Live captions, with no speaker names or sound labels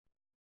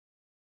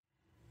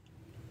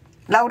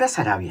Laura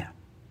Sarabia,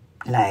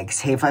 la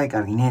ex jefa de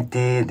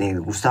gabinete de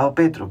Gustavo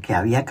Petro, que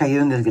había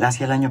caído en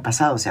desgracia el año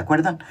pasado, ¿se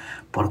acuerdan?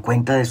 Por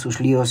cuenta de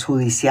sus líos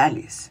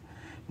judiciales,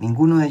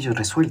 ninguno de ellos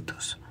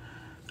resueltos,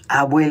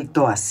 ha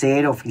vuelto a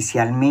ser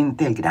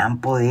oficialmente el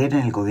gran poder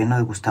en el gobierno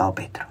de Gustavo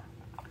Petro.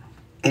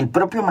 El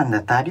propio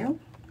mandatario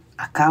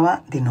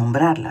acaba de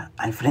nombrarla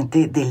al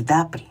frente del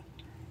DAPRE,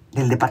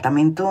 del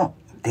Departamento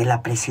de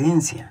la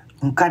Presidencia,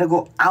 un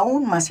cargo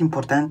aún más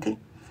importante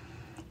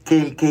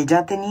que el que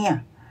ya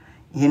tenía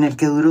y en el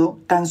que duró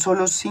tan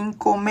solo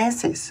 5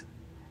 meses,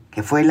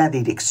 que fue la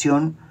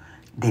dirección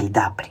del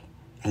DAPRE,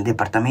 el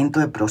Departamento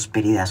de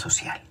Prosperidad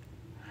Social.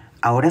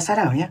 Ahora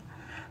Sarabia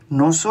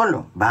no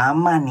solo va a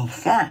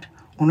manejar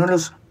uno de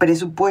los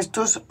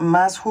presupuestos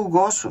más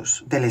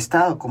jugosos del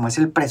Estado, como es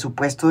el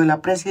presupuesto de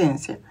la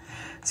presidencia,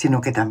 sino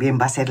que también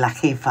va a ser la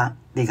jefa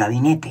de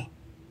gabinete.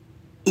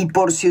 Y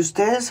por si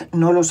ustedes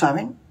no lo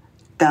saben,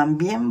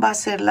 también va a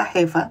ser la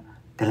jefa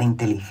de la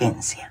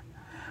inteligencia,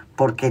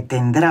 porque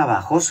tendrá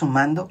bajo su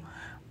mando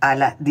a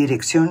la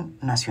Dirección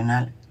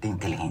Nacional de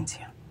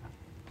Inteligencia.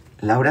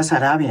 Laura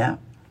Sarabia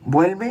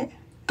vuelve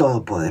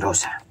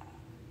todopoderosa.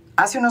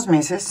 Hace unos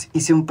meses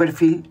hice un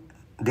perfil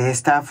de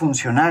esta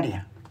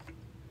funcionaria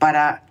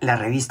para la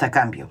revista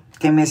Cambio,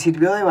 que me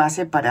sirvió de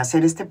base para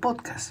hacer este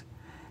podcast,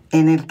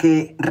 en el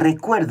que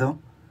recuerdo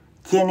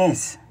quién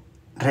es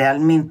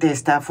realmente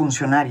esta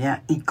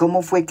funcionaria y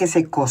cómo fue que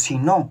se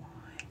cocinó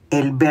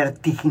el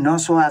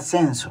vertiginoso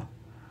ascenso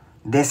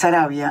de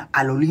Sarabia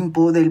al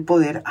Olimpo del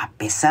poder a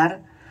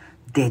pesar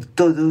de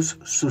todos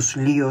sus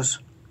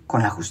líos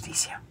con la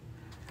justicia.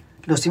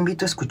 Los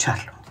invito a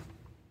escucharlo.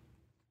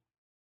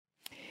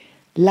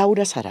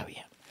 Laura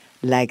Sarabia,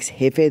 la ex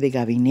jefe de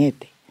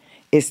gabinete,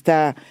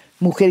 esta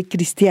mujer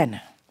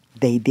cristiana,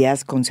 de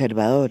ideas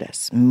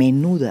conservadoras,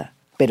 menuda,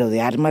 pero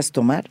de armas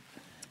tomar,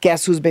 que a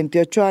sus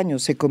 28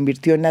 años se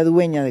convirtió en la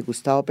dueña de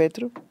Gustavo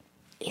Petro,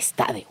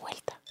 está de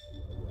vuelta.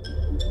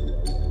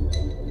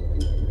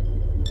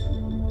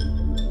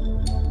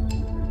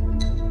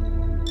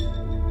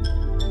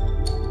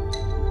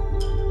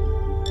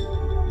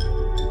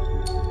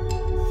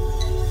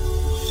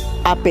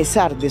 A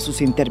pesar de sus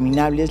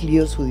interminables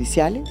líos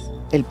judiciales,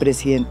 el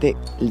presidente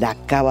la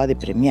acaba de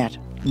premiar,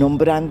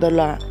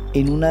 nombrándola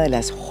en una de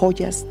las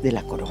joyas de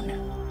la corona,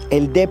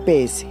 el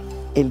DPS,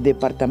 el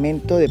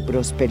Departamento de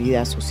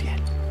Prosperidad Social,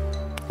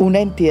 una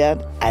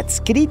entidad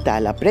adscrita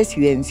a la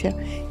presidencia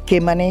que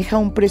maneja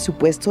un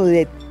presupuesto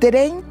de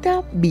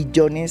 30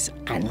 billones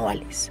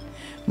anuales,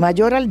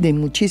 mayor al de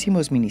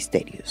muchísimos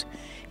ministerios,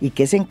 y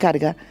que se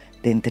encarga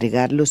de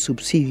entregar los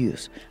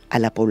subsidios a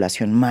la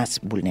población más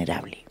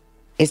vulnerable.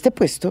 Este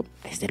puesto,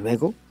 desde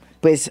luego,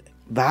 pues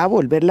va a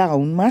volverla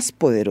aún más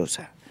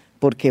poderosa,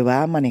 porque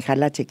va a manejar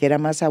la chequera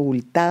más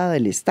abultada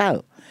del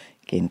Estado,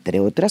 que entre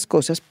otras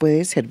cosas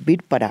puede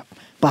servir para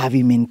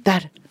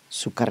pavimentar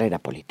su carrera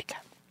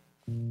política.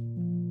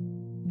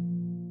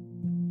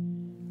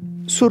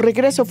 Su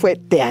regreso fue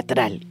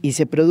teatral y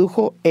se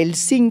produjo el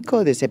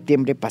 5 de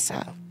septiembre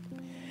pasado.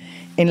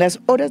 En las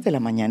horas de la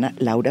mañana,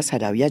 Laura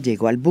Sarabia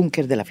llegó al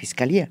búnker de la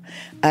Fiscalía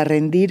a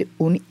rendir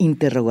un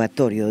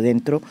interrogatorio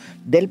dentro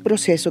del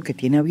proceso que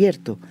tiene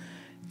abierto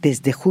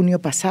desde junio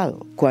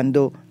pasado,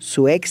 cuando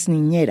su ex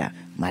niñera,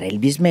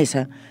 Marelvis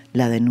Mesa,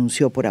 la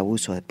denunció por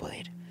abuso de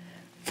poder.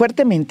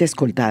 Fuertemente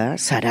escoltada,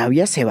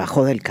 Sarabia se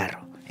bajó del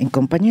carro, en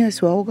compañía de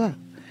su abogado,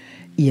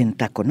 y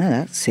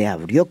entaconada se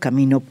abrió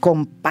camino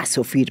con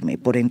paso firme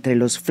por entre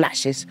los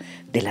flashes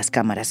de las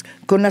cámaras,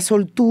 con la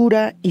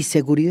soltura y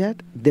seguridad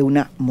de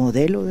una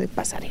modelo de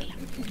pasarela.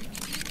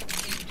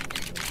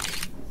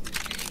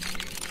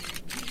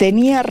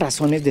 Tenía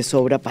razones de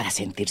sobra para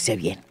sentirse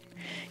bien.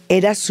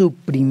 Era su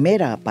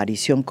primera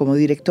aparición como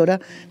directora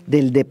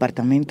del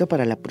Departamento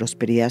para la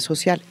Prosperidad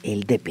Social,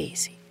 el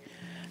DPS.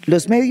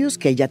 Los medios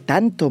que ella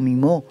tanto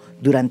mimó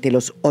durante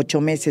los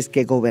 8 meses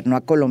que gobernó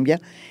a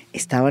Colombia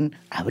estaban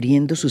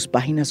abriendo sus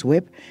páginas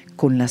web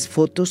con las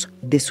fotos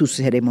de su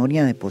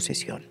ceremonia de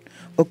posesión,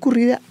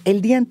 ocurrida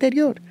el día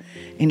anterior,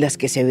 en las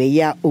que se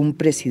veía un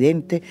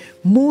presidente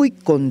muy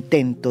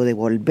contento de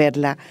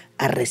volverla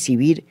a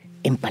recibir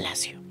en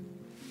Palacio.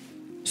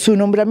 Su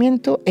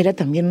nombramiento era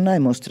también una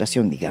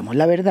demostración, digamos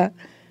la verdad,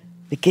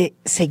 de que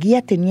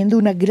seguía teniendo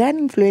una gran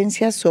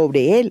influencia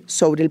sobre él,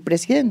 sobre el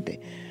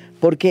presidente,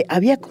 porque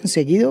había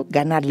conseguido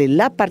ganarle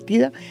la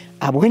partida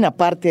a buena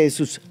parte de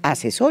sus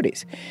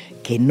asesores,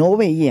 que no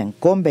veían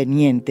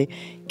conveniente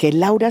que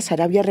Laura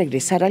Sarabia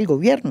regresara al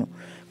gobierno,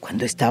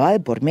 cuando estaba de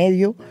por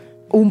medio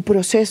un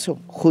proceso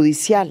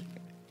judicial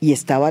y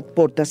estaba a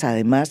puertas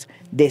además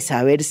de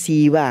saber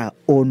si iba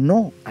o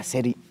no a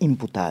ser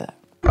imputada.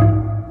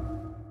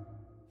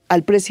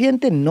 Al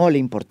presidente no le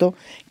importó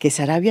que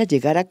Sarabia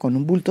llegara con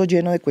un bulto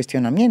lleno de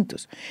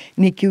cuestionamientos,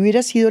 ni que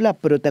hubiera sido la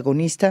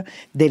protagonista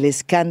del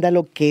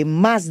escándalo que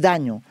más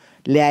daño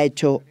le ha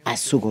hecho a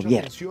su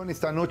gobierno.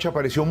 Esta noche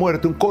apareció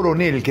muerto un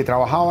coronel que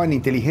trabajaba en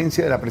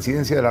inteligencia de la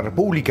Presidencia de la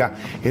República.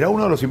 Era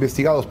uno de los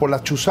investigados por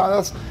las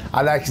chuzadas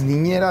a la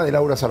exniñera de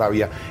Laura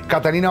Sarabia.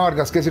 Catalina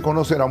Vargas, ¿qué se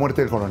conoce de la muerte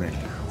del coronel?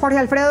 Jorge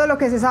Alfredo, lo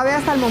que se sabe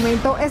hasta el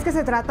momento es que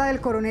se trata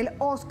del coronel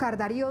Óscar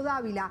Darío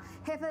Dávila,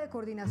 jefe de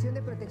coordinación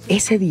de protección.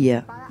 Ese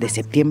día de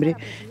septiembre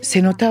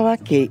se notaba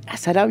que a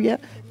Sarabia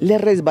le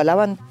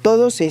resbalaban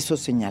todos esos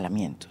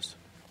señalamientos.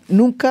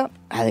 Nunca,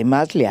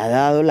 además, le ha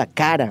dado la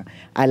cara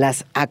a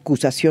las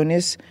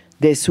acusaciones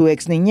de su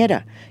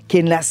exniñera,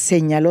 quien la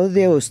señaló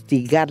de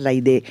hostigarla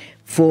y de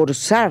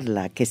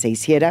forzarla a que se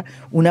hiciera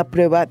una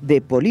prueba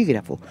de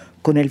polígrafo,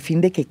 con el fin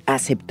de que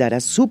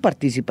aceptara su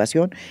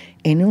participación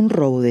en un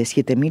robo de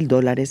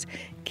 $7,000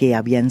 que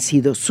habían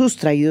sido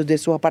sustraídos de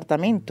su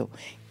apartamento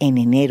en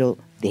enero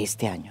de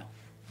este año.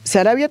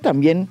 Sarabia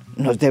también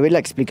nos debe la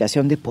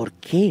explicación de por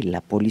qué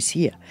la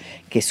policía,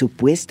 que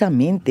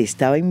supuestamente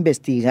estaba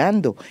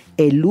investigando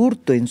el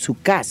hurto en su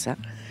casa,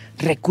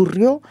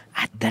 recurrió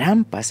a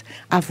trampas,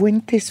 a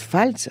fuentes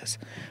falsas,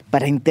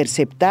 para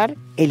interceptar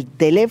el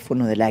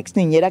teléfono de la ex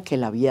niñera que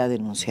la había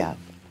denunciado.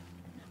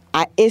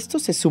 A esto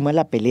se suma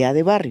la pelea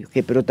de barrio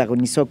que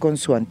protagonizó con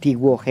su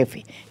antiguo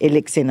jefe, el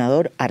ex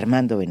senador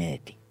Armando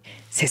Benedetti.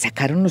 Se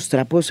sacaron los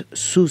trapos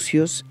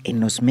sucios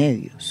en los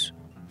medios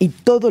y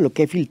todo lo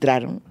que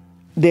filtraron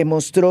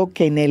demostró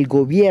que en el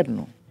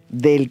gobierno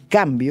del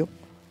cambio,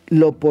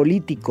 lo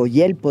político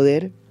y el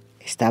poder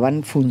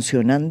estaban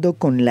funcionando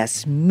con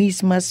las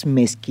mismas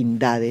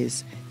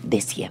mezquindades de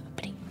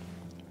siempre.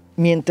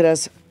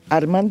 Mientras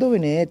Armando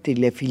Benedetti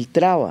le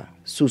filtraba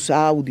sus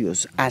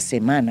audios a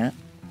semana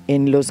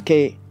en los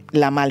que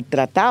la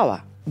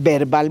maltrataba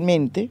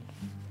verbalmente,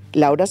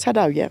 Laura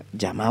Sarabia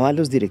llamaba a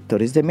los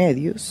directores de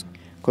medios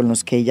con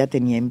los que ella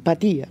tenía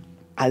empatía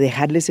a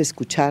dejarles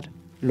escuchar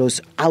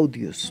los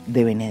audios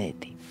de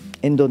Benedetti,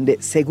 en donde,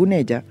 según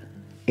ella,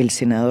 el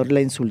senador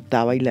la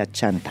insultaba y la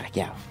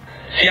chantajeaba.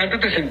 Si antes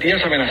te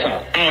sentías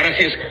amenazada, ahora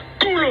sí es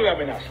culo de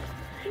amenaza.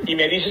 Y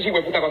me dices,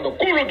 hijueputa, cuando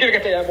culo quiere que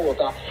esté allá en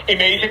Bogotá, y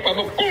me dices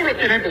cuando culo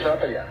quieres empezar a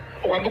pelear,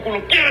 o cuando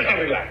culo quieres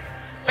arreglar.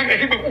 O sea, que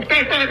si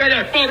ustedes están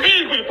acá por mí,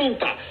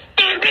 hijueputa,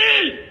 por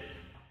mí.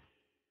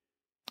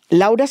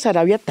 Laura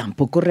Sarabia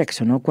tampoco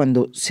reaccionó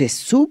cuando se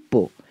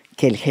supo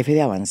que el jefe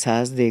de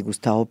avanzadas de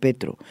Gustavo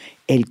Petro,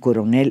 el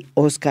coronel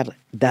Óscar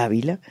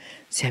Dávila,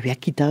 se había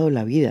quitado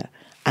la vida,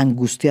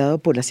 angustiado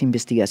por las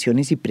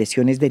investigaciones y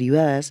presiones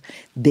derivadas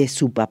de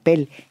su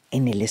papel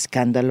en el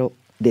escándalo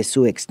de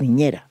su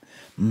exniñera,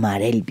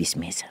 Marelvis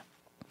Mesa.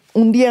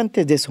 Un día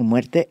antes de su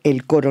muerte,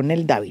 el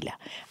coronel Dávila,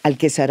 al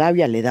que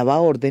Sarabia le daba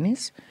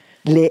órdenes,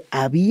 le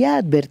había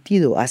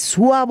advertido a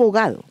su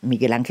abogado,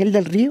 Miguel Ángel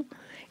del Río,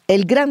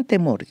 el gran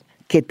temor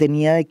que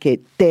tenía de que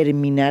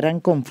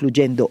terminaran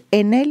confluyendo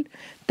en él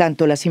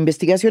tanto las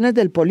investigaciones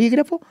del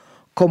polígrafo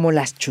como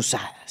las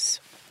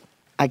chuzadas.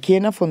 Aquí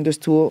en a fondo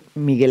estuvo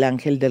Miguel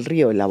Ángel del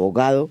Río, el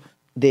abogado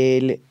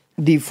del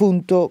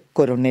difunto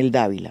coronel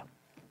Dávila,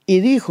 y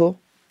dijo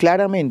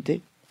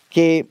claramente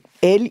que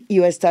él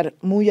iba a estar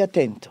muy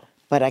atento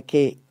para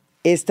que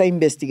esta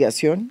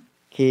investigación,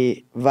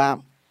 que va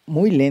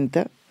muy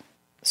lenta,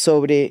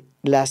 sobre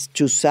las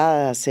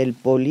chuzadas, el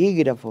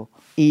polígrafo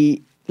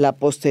y la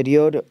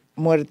posterior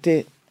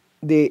muerte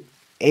de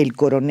el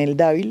coronel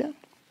Dávila,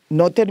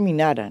 no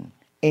terminaran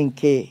en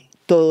que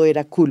todo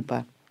era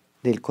culpa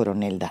del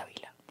coronel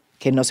Dávila,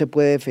 que no se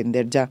puede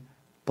defender ya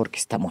porque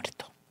está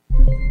muerto.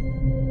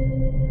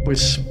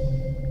 Pues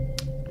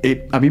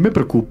a mí me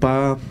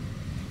preocupa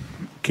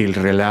que el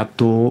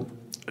relato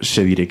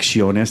se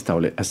direccione a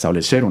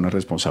establecer una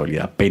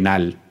responsabilidad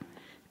penal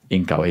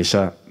en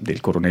cabeza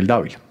del coronel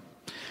Dávila.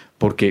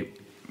 Porque,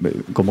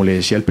 como le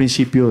decía al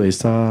principio de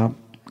esta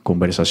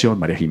conversación,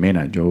 María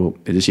Jimena,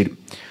 es decir,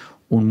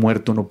 un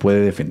muerto no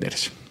puede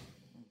defenderse.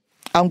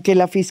 Aunque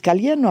la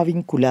Fiscalía no ha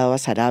vinculado a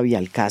Sarabia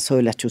al caso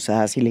de las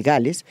chuzadas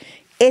ilegales,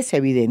 es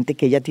evidente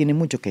que ella tiene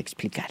mucho que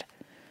explicar.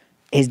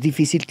 Es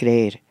difícil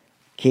creer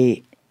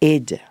que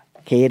ella,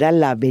 que era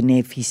la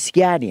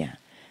beneficiaria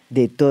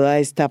de toda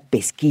esta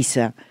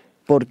pesquisa,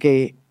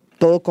 porque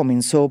todo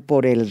comenzó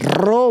por el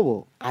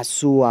robo a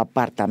su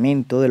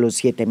apartamento de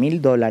los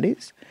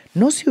 $7,000,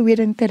 no se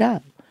hubiera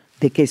enterado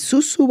de que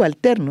sus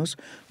subalternos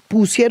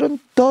pusieron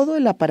todo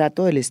el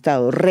aparato del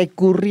Estado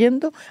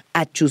recurriendo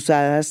a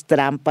chuzadas,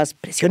 trampas,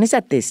 presiones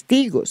a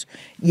testigos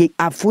y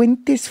a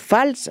fuentes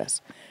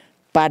falsas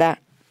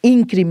para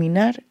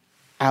incriminar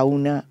a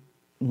una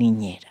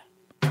niñera.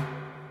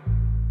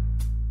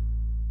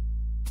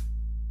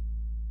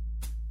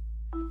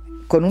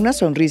 Con una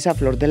sonrisa a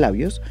flor de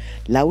labios,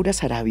 Laura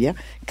Sarabia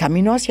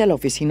caminó hacia la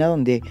oficina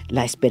donde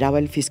la esperaba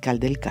el fiscal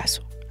del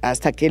caso,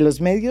 hasta que los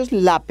medios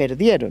la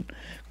perdieron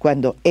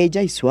cuando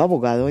ella y su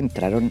abogado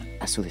entraron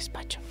a su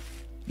despacho.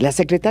 La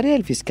secretaria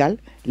del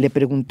fiscal le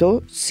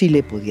preguntó si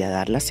le podía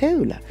dar la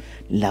cédula.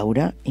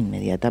 Laura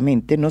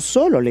inmediatamente no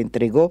solo le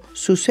entregó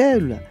su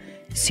cédula,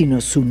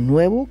 sino su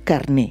nuevo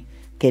carné,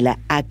 que la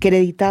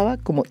acreditaba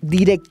como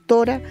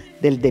directora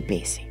del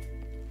DPS.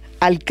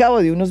 Al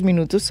cabo de unos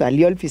minutos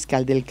salió el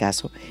fiscal del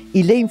caso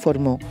y le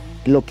informó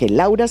lo que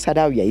Laura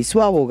Sarabia y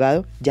su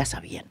abogado ya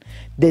sabían,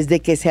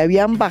 desde que se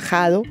habían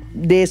bajado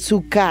de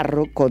su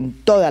carro con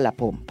toda la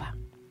pompa.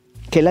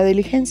 Que la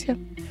diligencia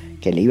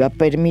que le iba a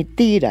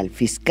permitir al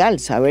fiscal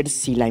saber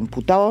si la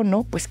imputaba o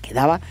no, pues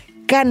quedaba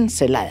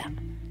cancelada.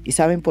 ¿Y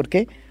saben por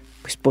qué?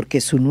 Pues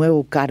porque su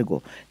nuevo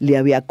cargo le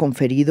había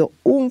conferido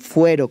un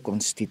fuero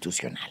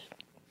constitucional.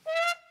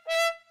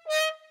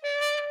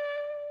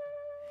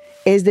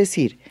 Es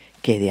decir,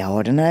 que de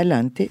ahora en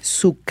adelante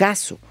su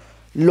caso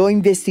lo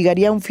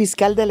investigaría un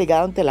fiscal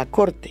delegado ante la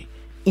Corte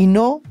y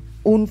no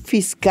un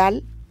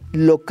fiscal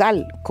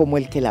local como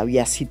el que la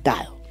había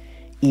citado.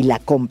 Y la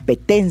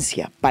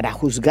competencia para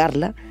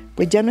juzgarla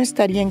pues ya no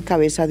estaría en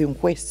cabeza de un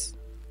juez,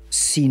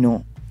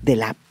 sino de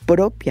la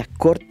propia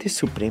Corte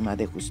Suprema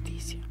de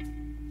Justicia.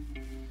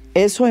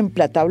 Eso en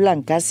plata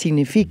blanca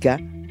significa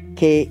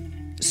que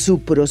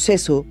su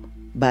proceso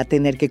va a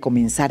tener que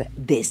comenzar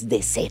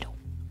desde cero.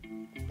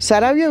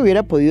 Sarabia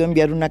hubiera podido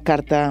enviar una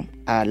carta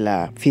a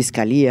la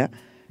fiscalía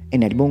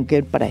en el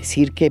búnker para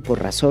decir que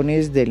por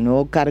razones del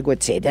nuevo cargo,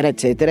 etcétera,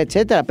 etcétera,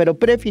 etcétera, pero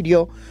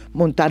prefirió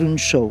montar un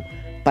show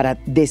para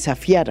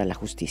desafiar a la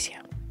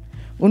justicia.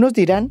 Unos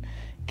dirán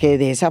que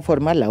de esa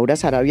forma Laura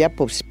Sarabia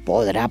pues,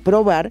 podrá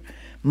probar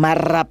más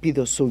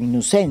rápido su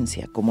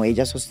inocencia, como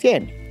ella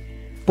sostiene,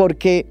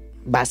 porque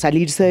va a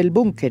salirse del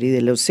búnker y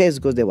de los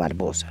sesgos de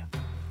Barbosa.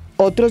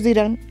 Otros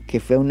dirán que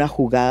fue una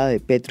jugada de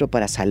Petro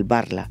para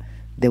salvarla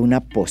de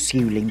una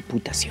posible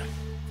imputación.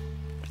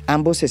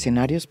 Ambos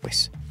escenarios,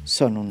 pues,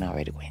 son una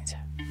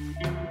vergüenza.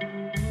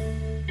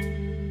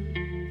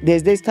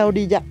 Desde esta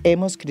orilla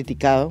hemos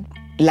criticado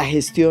la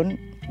gestión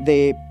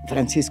de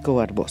Francisco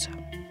Barbosa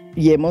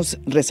y hemos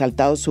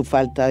resaltado su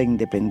falta de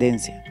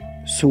independencia,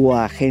 su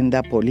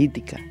agenda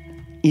política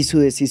y su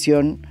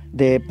decisión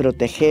de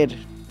proteger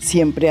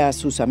siempre a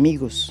sus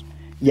amigos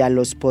y a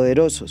los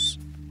poderosos.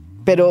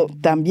 Pero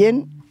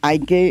también hay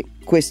que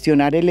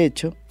cuestionar el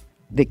hecho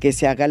de que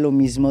se haga lo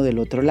mismo del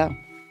otro lado.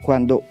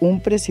 Cuando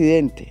un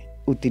presidente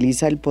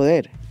utiliza el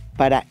poder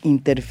para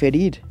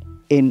interferir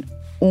en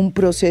un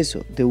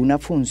proceso de una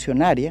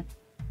funcionaria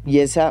y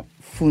esa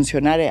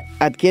funcionaria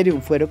adquiere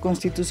un fuero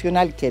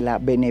constitucional que la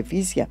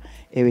beneficia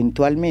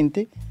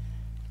eventualmente,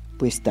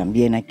 pues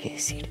también hay que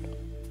decirlo.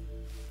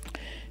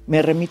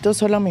 Me remito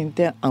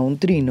solamente a un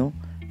trino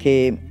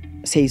que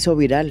se hizo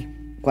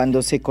viral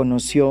cuando se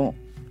conoció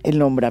el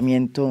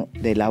nombramiento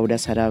de Laura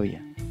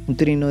Sarabia, un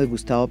trino de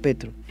Gustavo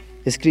Petro,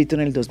 escrito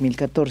en el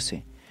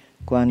 2014,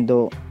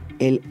 cuando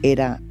él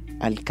era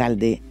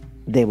alcalde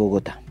de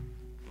Bogotá.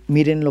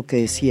 Miren lo que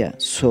decía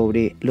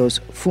sobre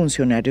los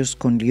funcionarios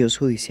con líos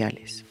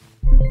judiciales.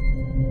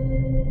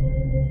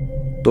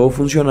 Todo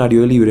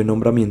funcionario de libre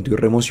nombramiento y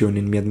remoción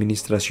en mi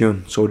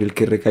administración sobre el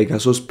que recaiga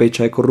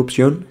sospecha de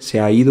corrupción se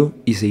ha ido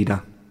y se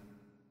irá.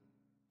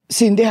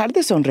 Sin dejar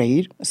de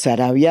sonreír,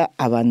 Sarabia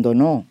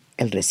abandonó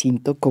el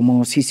recinto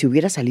como si se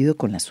hubiera salido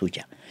con la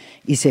suya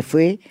y se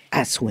fue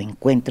a su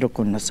encuentro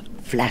con los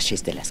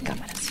flashes de las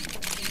cámaras.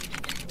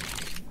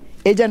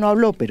 Ella no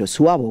habló, pero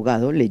su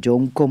abogado leyó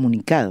un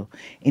comunicado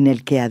en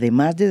el que,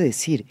 además de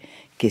decir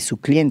que su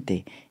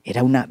cliente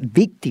era una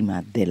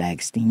víctima de la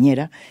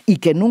exniñera y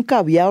que nunca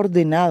había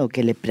ordenado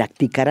que le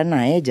practicaran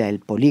a ella el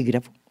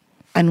polígrafo,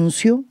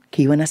 anunció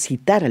que iban a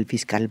citar al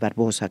fiscal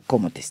Barbosa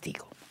como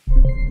testigo.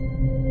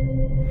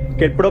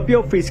 Que el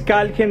propio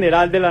fiscal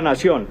general de la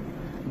Nación,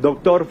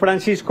 doctor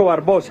Francisco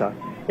Barbosa,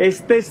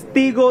 es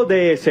testigo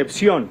de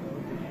excepción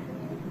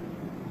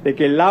de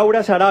que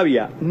Laura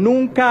Sarabia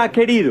nunca ha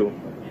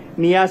querido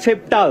ni ha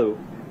aceptado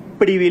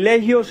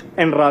privilegios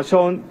en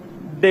razón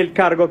del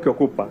cargo que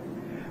ocupa.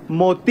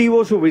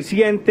 Motivo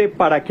suficiente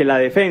para que la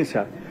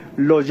defensa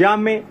los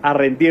llame a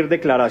rendir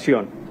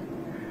declaración.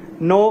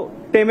 No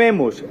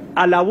tememos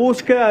a la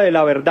búsqueda de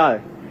la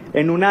verdad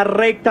en una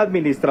recta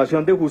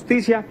administración de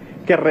justicia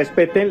que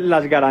respeten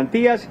las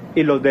garantías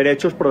y los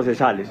derechos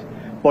procesales.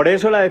 Por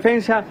eso la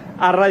defensa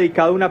ha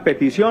radicado una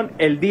petición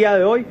el día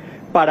de hoy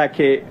para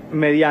que,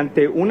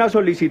 mediante una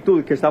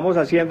solicitud que estamos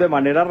haciendo de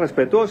manera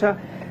respetuosa,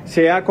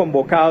 sea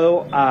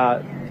convocado a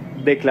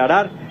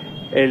declarar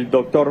el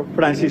doctor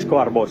Francisco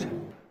Barbosa.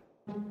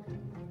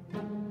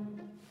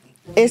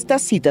 Esta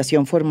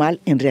citación formal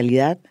en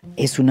realidad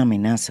es una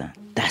amenaza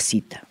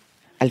tácita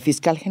al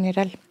fiscal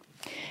general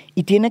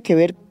y tiene que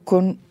ver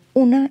con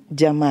una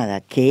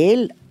llamada que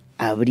él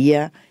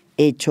habría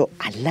hecho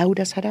a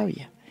Laura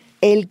Sarabia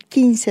el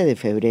 15 de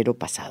febrero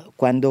pasado,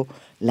 cuando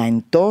la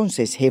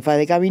entonces jefa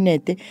de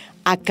gabinete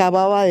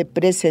acababa de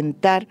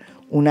presentar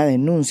una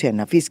denuncia en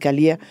la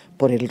fiscalía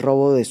por el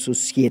robo de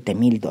sus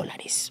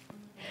 $7,000.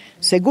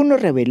 Según lo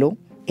reveló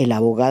el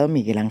abogado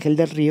Miguel Ángel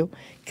del Río,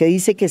 que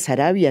dice que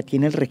Sarabia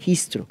tiene el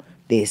registro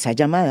de esa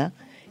llamada,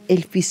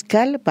 el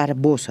fiscal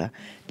Barbosa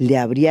le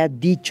habría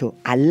dicho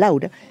a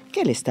Laura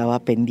que él estaba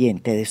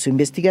pendiente de su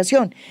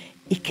investigación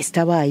y que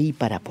estaba ahí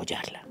para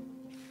apoyarla.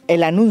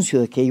 El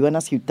anuncio de que iban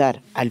a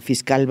citar al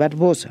fiscal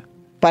Barbosa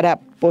para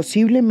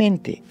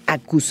posiblemente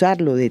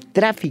acusarlo de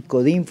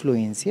tráfico de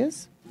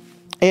influencias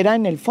era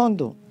en el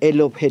fondo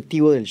el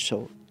objetivo del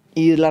show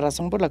y la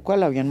razón por la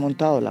cual habían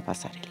montado la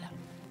pasarela.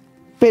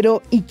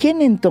 Pero, ¿y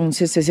quién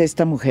entonces es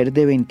esta mujer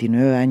de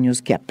 29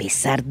 años que, a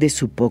pesar de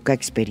su poca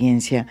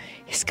experiencia,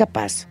 es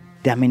capaz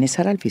de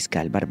amenazar al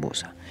fiscal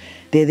Barbosa,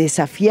 de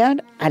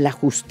desafiar a la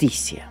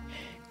justicia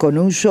con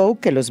un show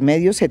que los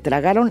medios se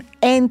tragaron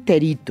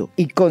enterito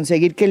y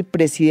conseguir que el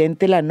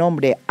presidente la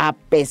nombre, a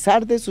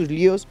pesar de sus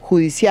líos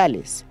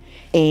judiciales,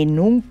 en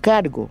un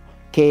cargo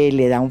que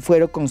le da un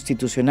fuero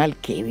constitucional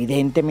que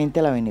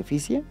evidentemente la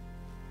beneficia.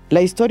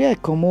 La historia de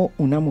cómo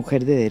una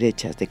mujer de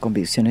derechas, de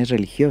convicciones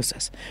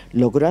religiosas,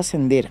 logró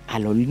ascender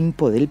al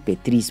Olimpo del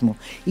petrismo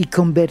y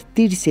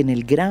convertirse en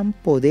el gran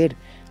poder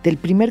del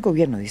primer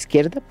gobierno de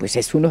izquierda, pues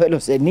es uno de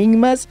los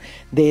enigmas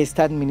de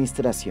esta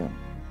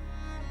administración.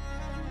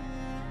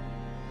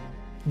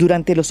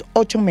 Durante los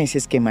 8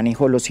 meses que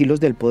manejó los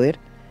hilos del poder,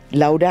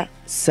 Laura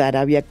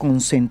Sarabia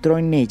concentró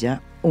en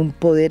ella un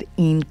poder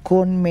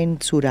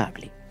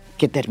inconmensurable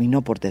que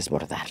terminó por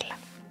desbordarla.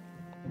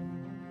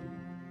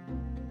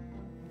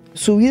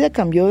 Su vida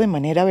cambió de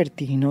manera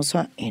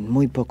vertiginosa en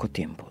muy poco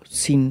tiempo,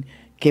 sin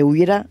que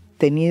hubiera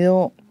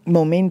tenido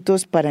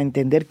momentos para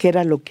entender qué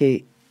era lo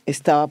que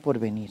estaba por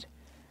venir.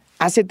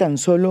 Hace tan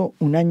solo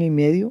 1 año y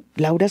medio,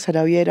 Laura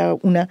Sarabia era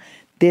una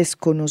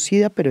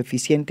desconocida pero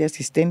eficiente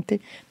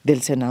asistente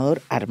del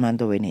senador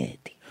Armando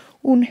Benedetti,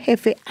 un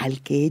jefe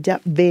al que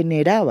ella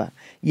veneraba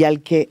y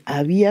al que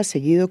había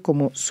seguido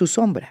como su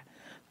sombra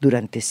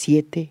durante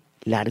 7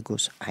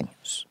 largos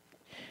años.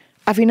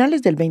 A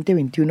finales del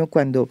 2021,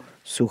 cuando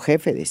su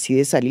jefe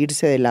decide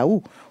salirse de la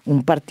U,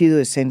 un partido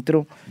de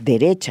centro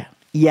derecha,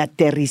 y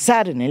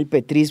aterrizar en el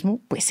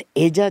petrismo, pues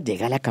ella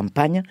llega a la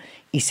campaña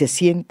y se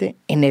siente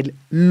en el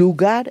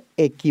lugar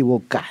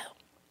equivocado,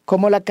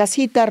 como la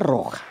casita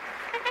roja.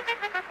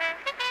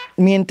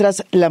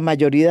 Mientras la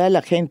mayoría de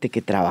la gente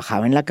que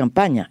trabajaba en la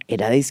campaña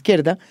era de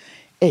izquierda,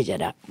 ella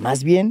era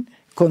más bien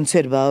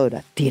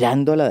conservadora,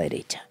 tirando a la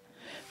derecha.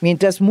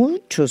 Mientras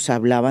muchos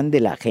hablaban de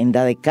la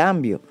agenda de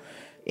cambio,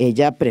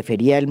 ella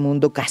prefería el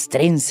mundo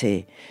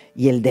castrense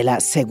y el de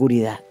la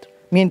seguridad.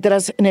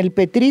 Mientras en el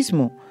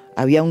petrismo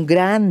había un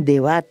gran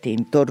debate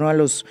en torno a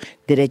los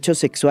derechos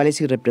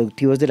sexuales y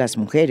reproductivos de las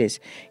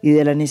mujeres y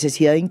de la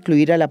necesidad de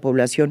incluir a la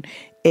población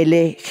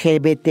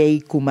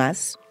LGBTIQ+,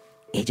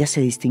 ella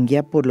se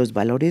distinguía por los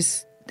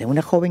valores de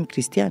una joven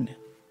cristiana.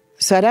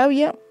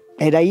 Sarabia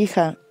era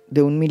hija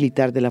de un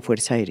militar de la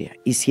Fuerza Aérea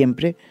y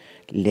siempre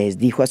les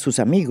dijo a sus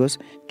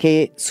amigos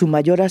que su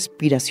mayor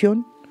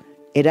aspiración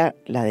era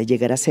la de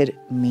llegar a ser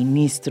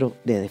ministro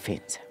de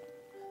Defensa.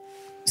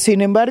 Sin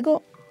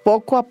embargo,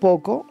 poco a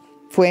poco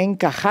fue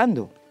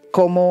encajando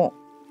como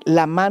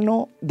la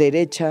mano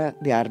derecha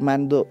de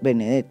Armando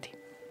Benedetti.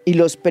 Y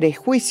los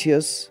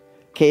prejuicios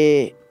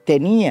que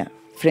tenía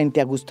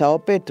frente a Gustavo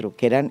Petro,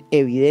 que eran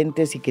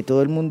evidentes y que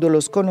todo el mundo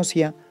los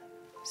conocía,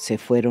 se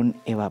fueron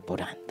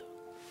evaporando.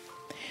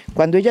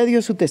 Cuando ella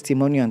dio su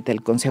testimonio ante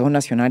el Consejo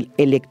Nacional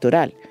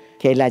Electoral,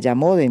 que la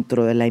llamó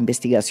dentro de la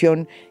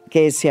investigación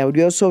que se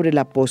abrió sobre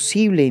la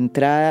posible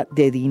entrada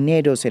de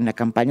dineros en la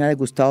campaña de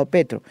Gustavo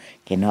Petro,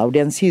 que no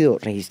habrían sido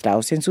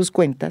registrados en sus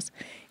cuentas,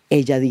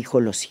 ella dijo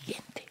lo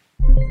siguiente.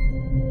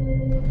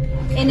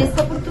 En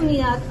esta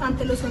oportunidad,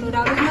 ante los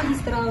honorables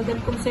magistrados del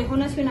Consejo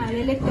Nacional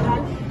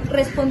Electoral,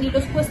 respondí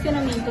los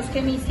cuestionamientos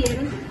que me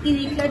hicieron y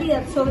di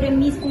claridad sobre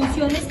mis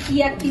funciones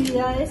y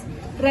actividades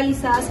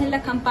realizadas en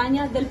la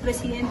campaña del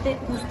presidente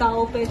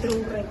Gustavo Petro.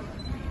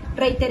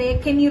 Reiteré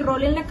que mi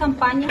rol en la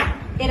campaña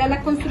era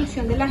la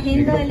construcción de la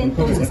agenda del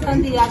entonces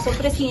candidato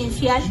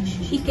presidencial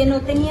y que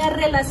no tenía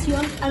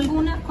relación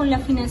alguna con la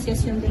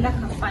financiación de la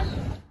campaña.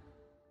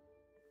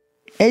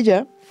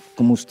 Ella,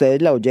 como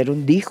ustedes la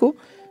oyeron, dijo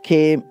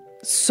que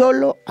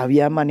solo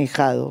había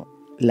manejado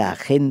la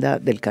agenda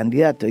del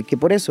candidato y que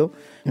por eso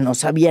no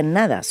sabía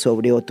nada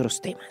sobre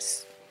otros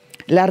temas.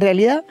 La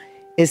realidad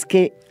es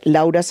que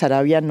Laura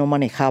Sarabia no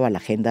manejaba la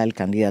agenda del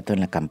candidato en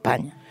la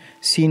campaña,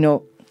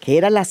 sino que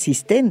era la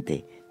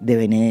asistente de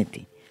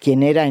Benedetti,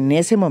 quien era en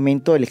ese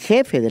momento el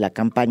jefe de la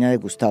campaña de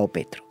Gustavo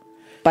Petro.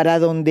 Para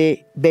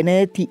donde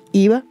Benedetti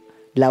iba,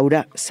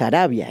 Laura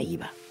Sarabia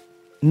iba.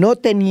 No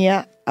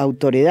tenía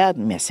autoridad,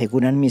 me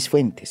aseguran mis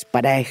fuentes,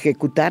 para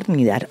ejecutar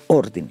ni dar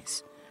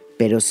órdenes,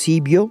 pero sí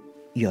vio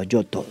y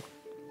oyó todo.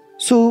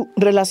 Su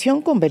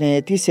relación con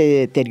Benedetti se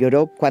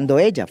deterioró cuando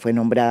ella fue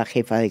nombrada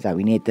jefa de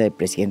gabinete del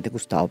presidente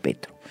Gustavo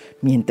Petro.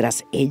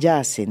 Mientras ella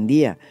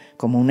ascendía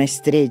como una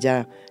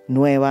estrella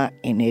nueva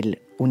en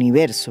el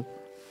universo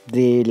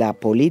de la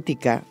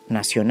política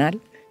nacional,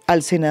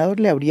 al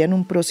senador le abrían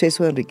un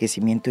proceso de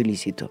enriquecimiento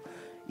ilícito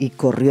y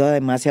corrió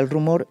además el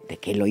rumor de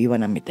que lo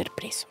iban a meter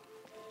preso.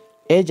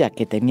 Ella,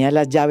 que tenía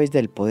las llaves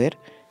del poder,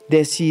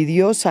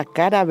 decidió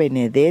sacar a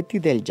Benedetti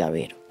del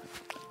llavero,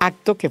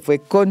 acto que fue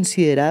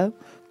considerado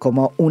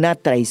como una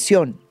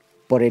traición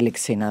por el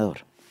ex senador.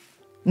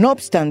 No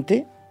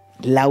obstante,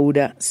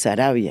 Laura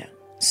Sarabia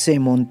se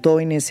montó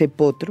en ese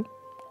potro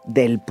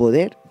del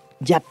poder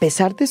y a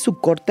pesar de su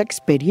corta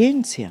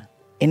experiencia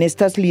en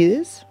estas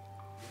lides,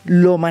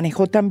 lo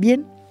manejó tan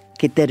bien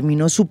que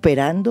terminó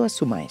superando a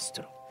su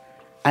maestro.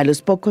 A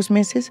los pocos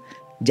meses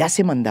ya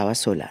se mandaba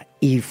sola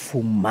y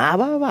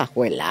fumaba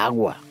bajo el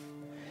agua.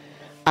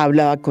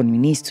 Hablaba con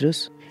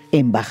ministros,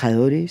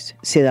 embajadores,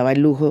 se daba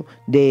el lujo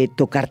de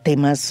tocar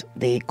temas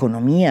de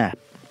economía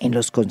en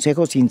los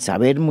consejos sin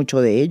saber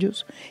mucho de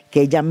ellos,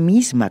 que ella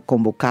misma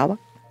convocaba.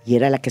 y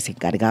era la que se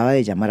encargaba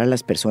de llamar a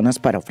las personas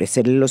para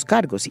ofrecerles los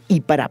cargos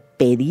y para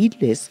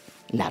pedirles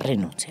la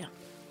renuncia.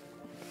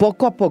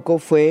 Poco a poco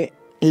fue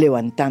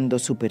levantando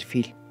su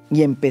perfil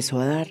y empezó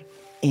a dar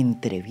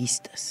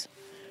entrevistas.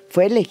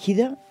 Fue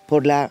elegida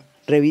por la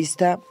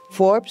revista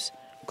Forbes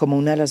como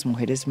una de las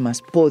mujeres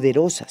más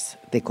poderosas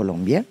de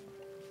Colombia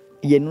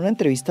y en una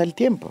entrevista al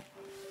Tiempo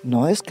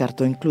no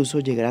descartó incluso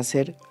llegar a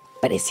ser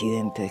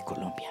presidente de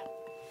Colombia.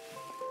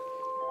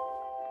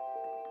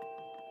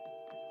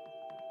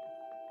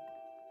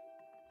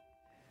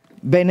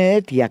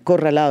 Benedetti,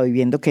 acorralado y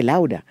viendo que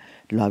Laura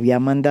lo había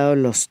mandado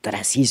al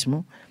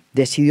ostracismo,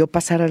 decidió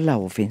pasar a la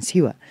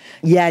ofensiva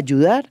y a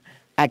ayudar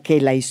a que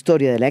la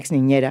historia de la ex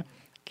niñera,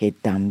 que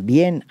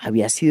también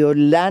había sido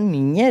la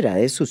niñera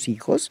de sus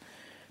hijos,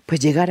 pues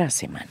llegara a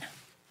semana.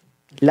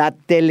 La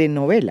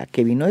telenovela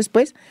que vino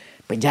después,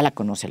 pues ya la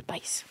conoce el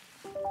país.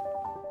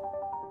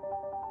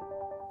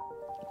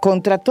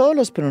 Contra todos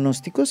los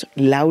pronósticos,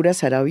 Laura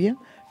Sarabia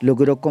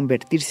logró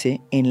convertirse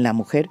en la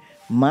mujer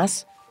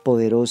más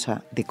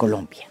poderosa de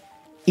Colombia.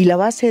 Y la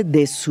base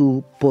de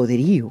su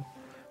poderío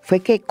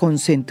fue que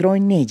concentró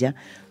en ella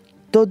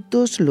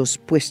todos los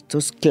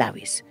puestos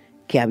claves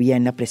que había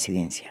en la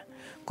presidencia,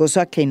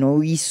 cosa que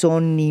no hizo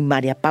ni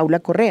María Paula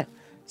Correa.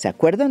 ¿Se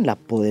acuerdan? La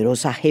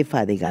poderosa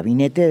jefa de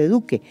gabinete de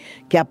Duque,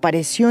 que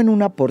apareció en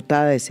una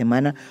portada de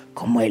Semana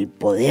como el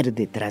poder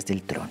detrás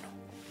del trono.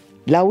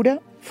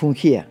 Laura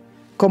fungía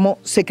como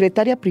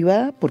secretaria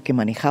privada porque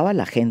manejaba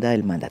la agenda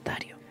del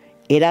mandatario.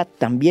 Era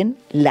también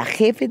la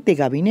jefe de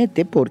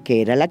gabinete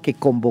porque era la que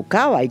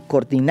convocaba y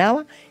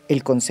coordinaba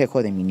el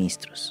Consejo de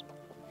Ministros.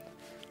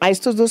 A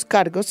estos dos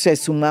cargos se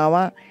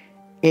sumaba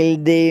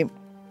el de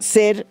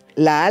ser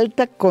la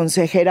alta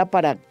consejera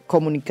para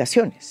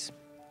comunicaciones,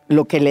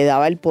 lo que le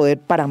daba el poder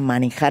para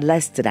manejar la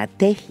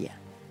estrategia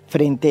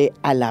frente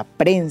a la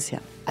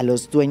prensa, a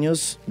los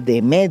dueños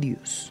de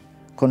medios,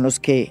 con los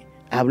que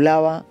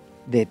hablaba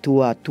de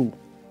tú a tú.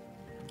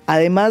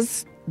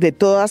 Además de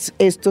todos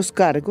estos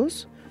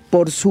cargos,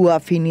 por su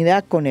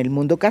afinidad con el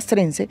mundo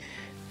castrense,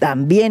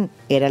 también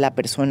era la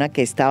persona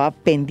que estaba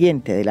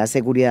pendiente de la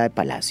seguridad de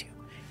Palacio.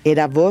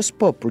 Era voz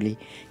populi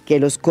que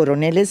los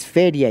coroneles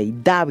Feria y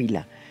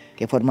Dávila,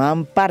 que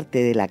formaban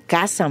parte de la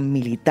Casa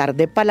Militar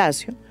de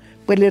Palacio,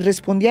 pues le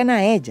respondían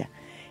a ella,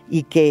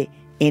 y que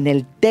en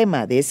el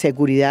tema de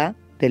seguridad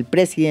del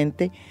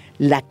presidente,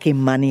 la que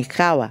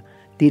manejaba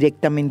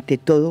directamente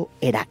todo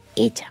era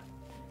ella.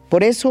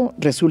 Por eso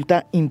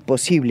resulta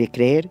imposible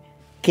creer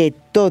que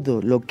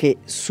todo lo que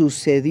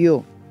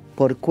sucedió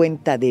por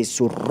cuenta de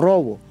su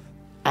robo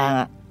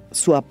a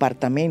su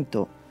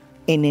apartamento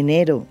en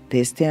enero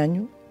de este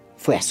año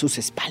fue a sus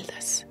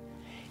espaldas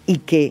y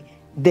que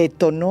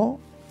detonó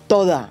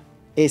toda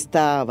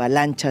esta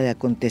avalancha de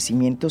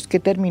acontecimientos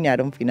que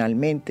terminaron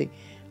finalmente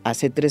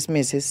hace 3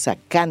 meses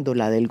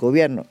sacándola del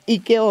gobierno y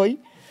que hoy,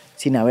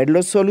 sin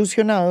haberlo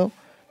solucionado,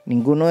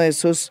 ninguno de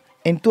esos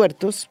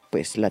entuertos,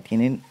 pues la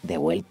tienen de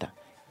vuelta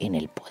en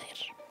el poder.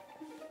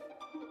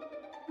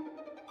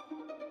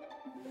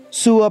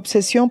 Su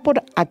obsesión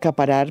por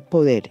acaparar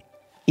poder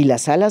y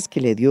las alas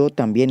que le dio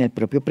también el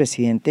propio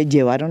presidente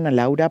llevaron a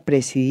Laura a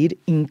presidir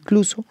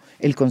incluso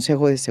el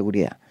Consejo de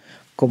Seguridad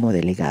como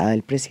delegada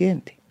del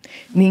presidente.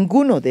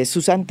 Ninguno de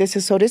sus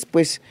antecesores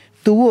pues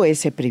tuvo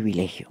ese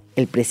privilegio.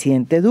 El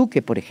presidente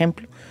Duque, por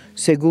ejemplo,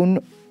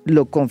 según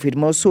lo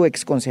confirmó su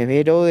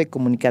exconsejero de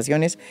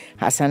comunicaciones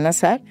Hassan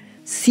Nazar,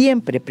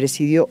 siempre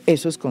presidió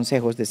esos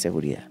consejos de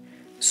seguridad.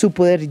 Su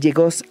poder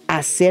llegó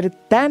a ser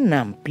tan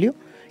amplio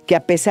que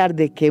a pesar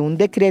de que un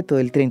decreto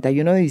del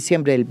 31 de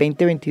diciembre del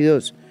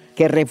 2022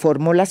 que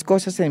reformó las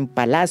cosas en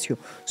Palacio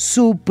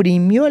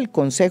suprimió el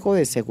Consejo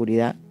de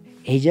Seguridad,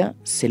 ella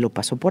se lo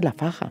pasó por la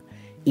faja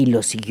y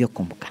lo siguió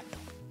convocando.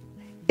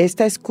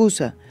 Esta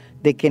excusa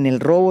de que en el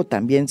robo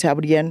también se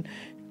habrían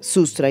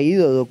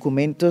sustraído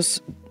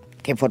documentos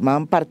que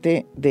formaban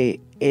parte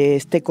de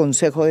este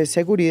Consejo de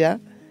Seguridad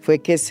fue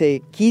que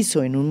se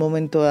quiso en un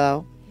momento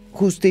dado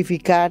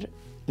justificar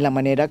la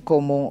manera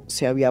como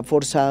se había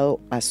forzado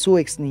a su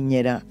ex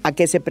niñera a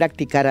que se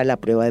practicara la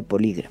prueba de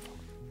polígrafo.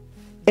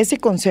 Ese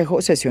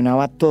consejo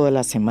sesionaba todas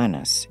las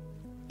semanas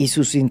y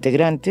sus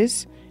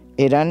integrantes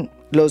eran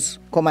los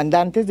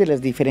comandantes de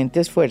las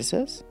diferentes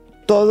fuerzas,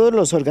 todos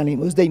los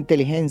organismos de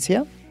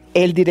inteligencia,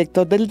 el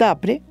director del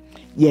DAPRE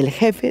y el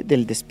jefe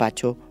del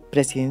despacho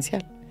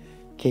presidencial,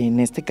 que en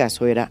este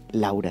caso era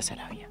Laura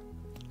Sarabia.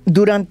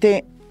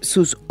 Durante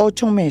sus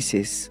 8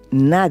 meses,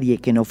 nadie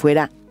que no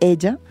fuera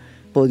ella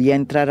podía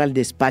entrar al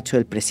despacho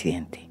del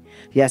presidente.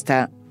 Y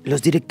hasta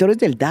los directores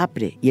del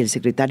DAPRE y el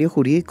secretario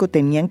jurídico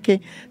tenían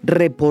que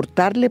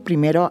reportarle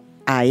primero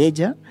a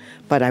ella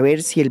para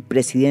ver si el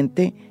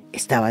presidente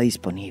estaba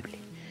disponible.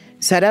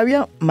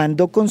 Sarabia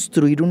mandó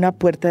construir una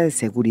puerta de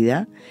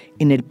seguridad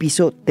en el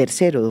piso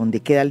 3,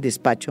 donde queda el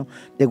despacho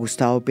de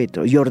Gustavo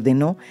Petro, y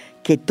ordenó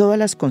que todas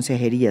las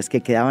consejerías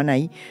que quedaban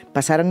ahí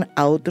pasaran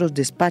a otros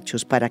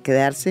despachos para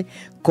quedarse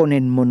con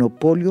el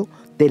monopolio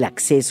del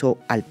acceso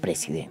al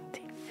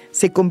presidente.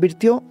 Se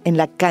convirtió en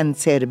la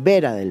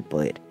cancerbera del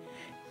poder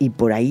y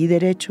por ahí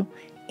derecho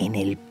en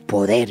el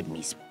poder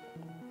mismo.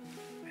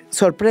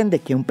 Sorprende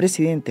que un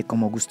presidente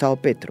como Gustavo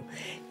Petro,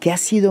 que ha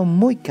sido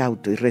muy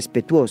cauto y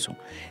respetuoso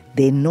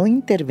de no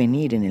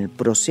intervenir en el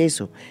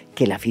proceso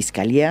que la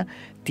Fiscalía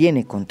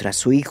tiene contra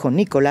su hijo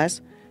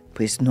Nicolás,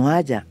 pues no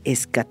haya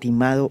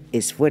escatimado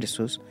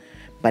esfuerzos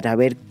para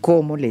ver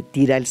cómo le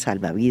tira el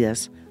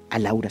salvavidas a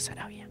Laura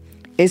Sarabia.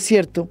 Es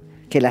cierto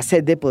que la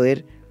sed de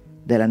poder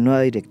de la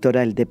nueva directora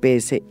del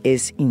DPS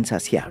es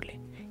insaciable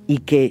y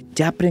que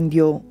ya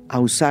aprendió a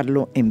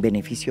usarlo en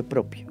beneficio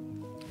propio.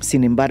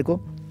 Sin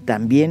embargo,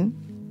 también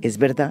es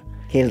verdad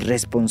que el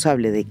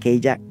responsable de que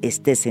ella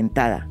esté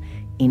sentada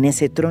en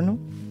ese trono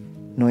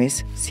no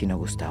es sino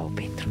Gustavo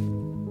Petro.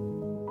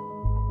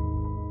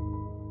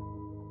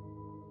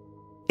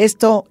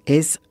 Esto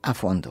es A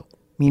Fondo.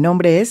 Mi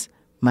nombre es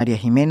María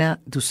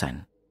Jimena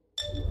Duzán.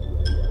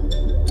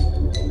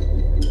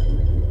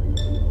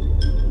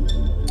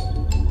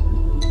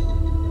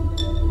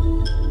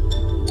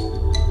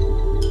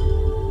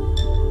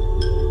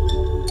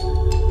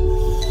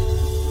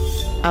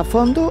 A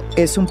Fondo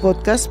es un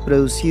podcast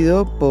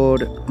producido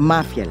por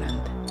Mafialand.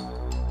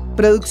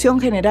 Producción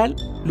general,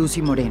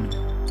 Lucy Moreno.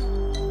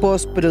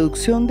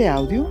 Postproducción de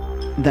audio,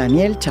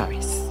 Daniel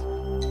Chávez.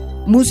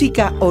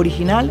 Música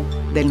original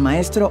del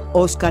maestro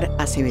Óscar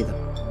Acevedo.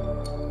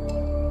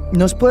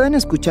 Nos pueden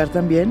escuchar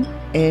también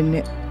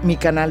en mi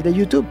canal de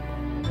YouTube.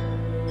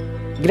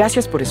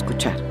 Gracias por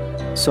escuchar.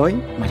 Soy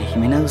María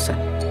Jimena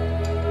Duzán.